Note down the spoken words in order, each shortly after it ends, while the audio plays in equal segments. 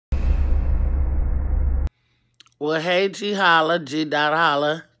Well, hey, Ge Holla, G dot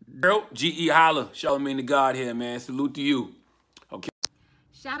Holla. Girl, GeHolla. Show me the God here, man. Salute to you. Okay.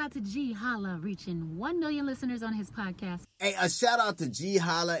 Shout out to GeHolla, reaching 1 million listeners on his podcast. Hey, a shout out to Ge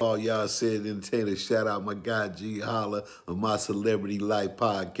Holla. Oh, y'all said entertainer. Shout out my guy Ge Holla on my Celebrity Life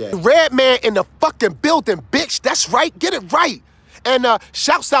podcast. Red man in the fucking building, bitch. That's right. Get it right. And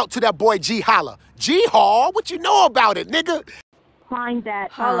shouts out to that boy Ge Holla. Ge Holla, what you know about it, nigga? Find that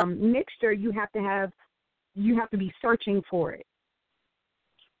mixture, you have to be searching for it.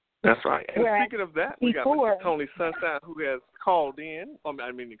 That's right. And Whereas speaking of that, we got Mr. Tony Sunshine who has called in. I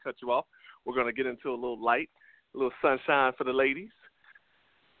didn't mean to cut you off. We're going to get into a little light, a little sunshine for the ladies.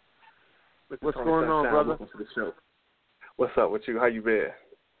 What's going on, brother? Welcome to the show. What's up with you? How you been?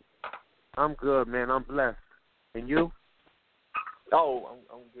 I'm good, man. I'm blessed. And you? Oh,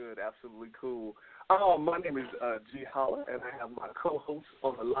 I'm good. Absolutely cool. My name is Ge Holla, and I have my co-host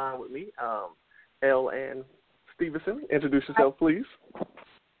on the line with me, Elle Ann Stevenson. Introduce yourself, please.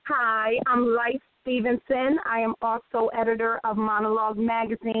 Hi, I'm Life Stevenson. I am also editor of Monologue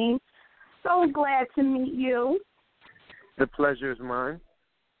Magazine. So glad to meet you. The pleasure is mine.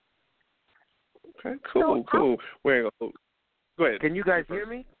 Okay, cool. Go ahead. Can you guys hear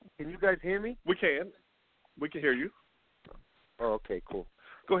me? We can. We can hear you. Oh, okay, cool.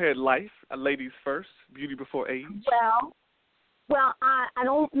 Go ahead, Life. Ladies first. Beauty before age. Well, I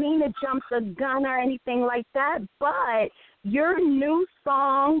don't mean to jump the gun or anything like that, but your new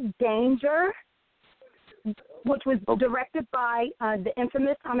song, Danger, which was directed by the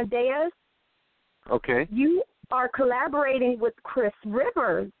infamous Amadeus. Okay. You are collaborating with Chris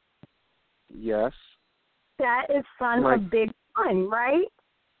Rivers. Yes. That is son of Big Pun, right?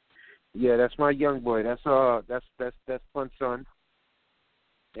 Yeah, that's my young boy. That's Pun son.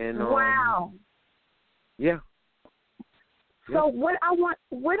 And wow. Yeah. So what I want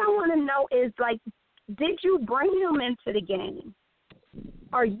to know is, like, did you bring him into the game?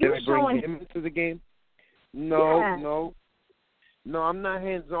 Are you Did I showing bring him into the game? No, yeah. no. I'm not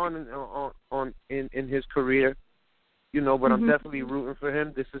hands on in his career, but I'm definitely rooting for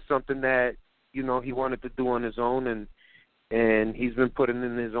him. This is something that he wanted to do on his own, and he's been putting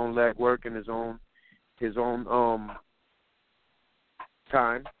in his own legwork and his own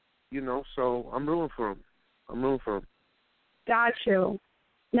time, So I'm rooting for him. Got you.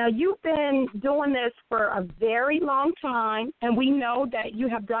 Now, you've been doing this for a very long time, and we know that you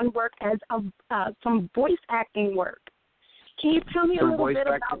have done work as some voice acting work. Can you tell me a little bit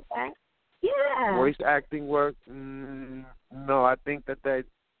about that? Yeah. Voice acting work? No, I think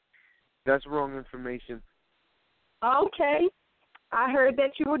that's wrong information. Okay. I heard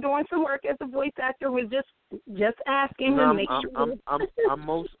that you were doing some work as a voice actor. Was just asking to make sure.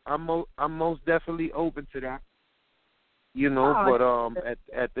 I'm most definitely open to that. But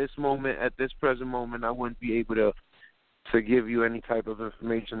at this present moment, I wouldn't be able to give you any type of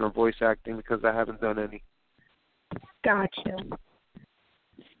information on voice acting because I haven't done any. Gotcha.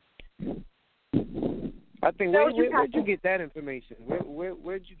 I think where'd you get that information?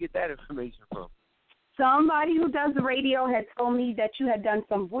 Where'd you get that information from? Somebody who does the radio had told me that you had done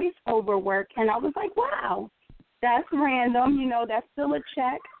some voiceover work, and I was like, wow, that's random. That's still a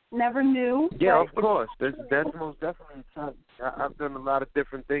check. Never knew. Yeah, of course. That's most definitely. I've done a lot of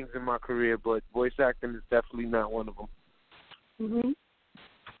different things in my career, but voice acting is definitely not one of them. Mhm.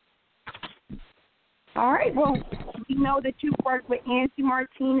 All right. Well, we know that you've worked with Angie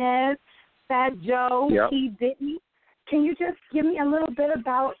Martinez, Fat Joe, P. Diddy. Can you just give me a little bit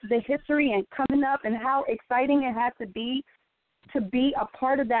about the history and coming up and how exciting it had to be a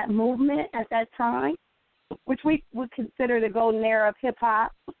part of that movement at that time, which we would consider the golden era of hip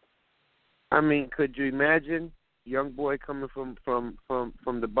hop? I mean, could you imagine young boy coming from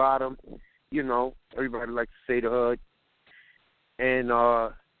the bottom? Everybody likes to say the hood, and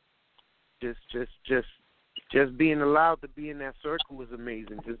just being allowed to be in that circle was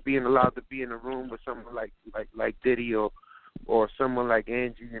amazing. Just being allowed to be in a room with someone like Diddy or someone like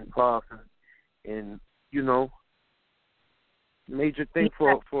Angie and Puff, and major thing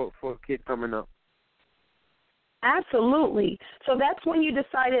for a kid coming up. Absolutely. So that's when you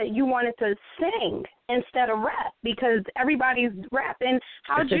decided you wanted to sing instead of rap, because everybody's rapping.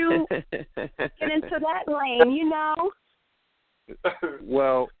 How'd you get into that lane,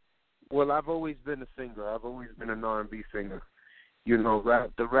 Well, I've always been a singer. I've always been an R&B singer.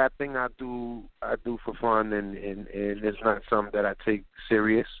 The rap thing I do for fun, and it's not something that I take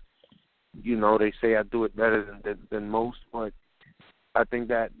serious. They say I do it better than most, but I think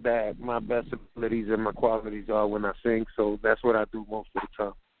that my best abilities and my qualities are when I sing, so that's what I do most of the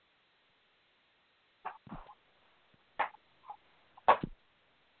time.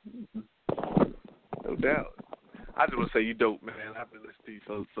 No doubt. I just want to say you dope, man. I've been listening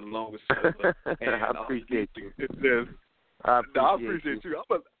to you for the longest. And I appreciate you. I appreciate you.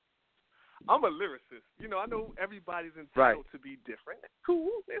 I'm a lyricist. You know, I know everybody's entitled to be different. It's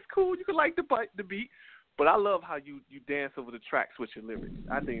cool. It's cool. You can like the beat. But I love how you dance over the tracks with your lyrics.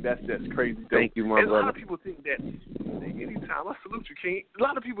 I think that's just crazy dope. Thank you, my brother. A lot of people think that, anytime, I salute you, King. A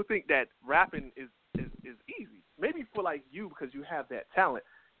lot of people think that rapping is easy. Maybe for like you because you have that talent.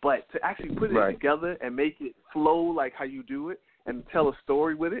 But to actually put it together and make it flow like how you do it and tell a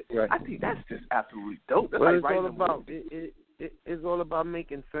story with it, I think that's just absolutely dope. That's it's all about it's all about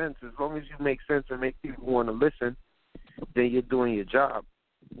making sense. As long as you make sense and make people want to listen, then you're doing your job.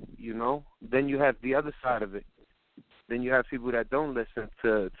 You know. Then you have the other side of it. Then you have people that don't listen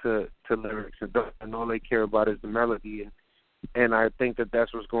to lyrics and all they care about is the melody. And I think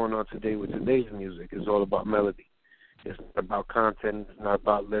that's what's going on today with today's music. It's all about melody. It's not about content. It's not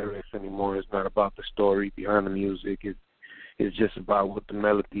about lyrics anymore. It's not about the story behind the music. It's just about what the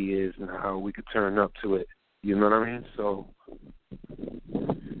melody is and how we could turn up to it. You know what I mean? So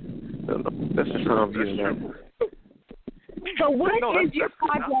that's just how I'm viewing that. So what is your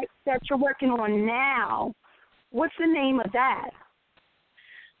project that you're working on now? What's the name of that?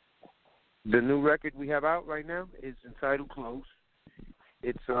 The new record we have out right now is entitled Close.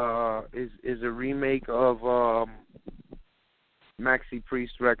 It's is a remake of Maxi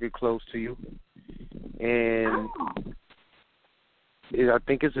Priest's record Close to You, and I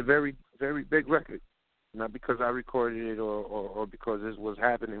think it's a very, very big record. Not because I recorded it or because this was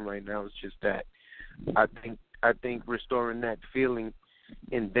happening right now. It's just that I think restoring that feeling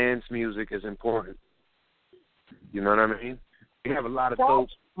in dance music is important. You know what I mean? We have a lot of dope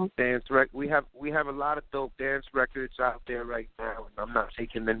dance we have a lot of dope dance records out there right now, and I'm not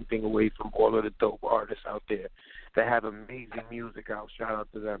taking anything away from all of the dope artists out there that have amazing music out. Shout out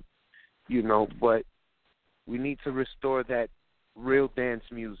to them. You know, but we need to restore that real dance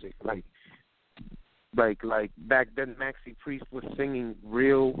music. Like back then Maxi Priest was singing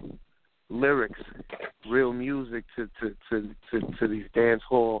real lyrics, real music to these dance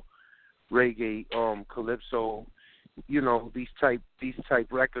hall reggae, calypso. You know, these type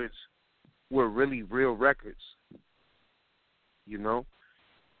records were really real records. You know?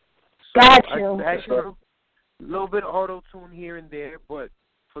 So Got you. A little bit of auto tune here and there, but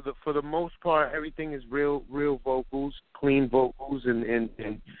for the most part, everything is real vocals, clean vocals, and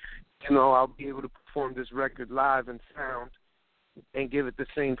you know, I'll be able to perform this record live and sound and give it the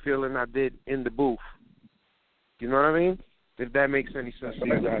same feeling I did in the booth. You know what I mean? If that makes any sense to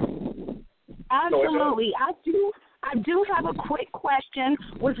you guys. Absolutely. I do have a quick question.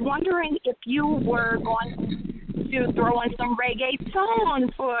 Was wondering if you were going to throw in some reggae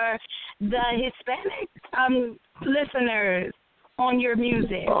tone for the Hispanic listeners on your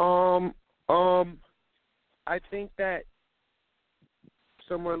music. I think that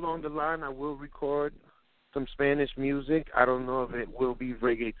somewhere along the line I will record some Spanish music. I don't know if it will be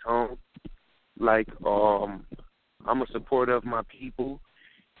reggaeton. Like, I'm a supporter of my people,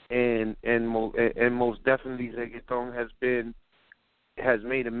 and most definitely reggaeton has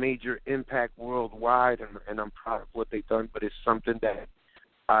made a major impact worldwide, and I'm proud of what they've done. But it's something that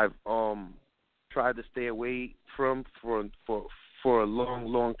I've tried to stay away from for a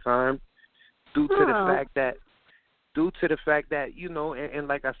long time, due to the fact that you know, and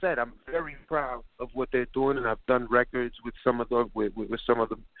like I said, I'm very proud of what they're doing, and I've done records with some of the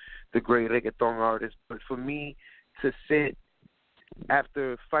great reggaeton artists. But for me to sit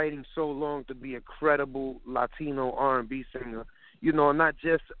after fighting so long to be a credible Latino R&B singer, you know, not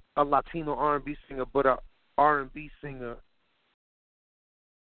just a Latino R&B singer, but a R&B singer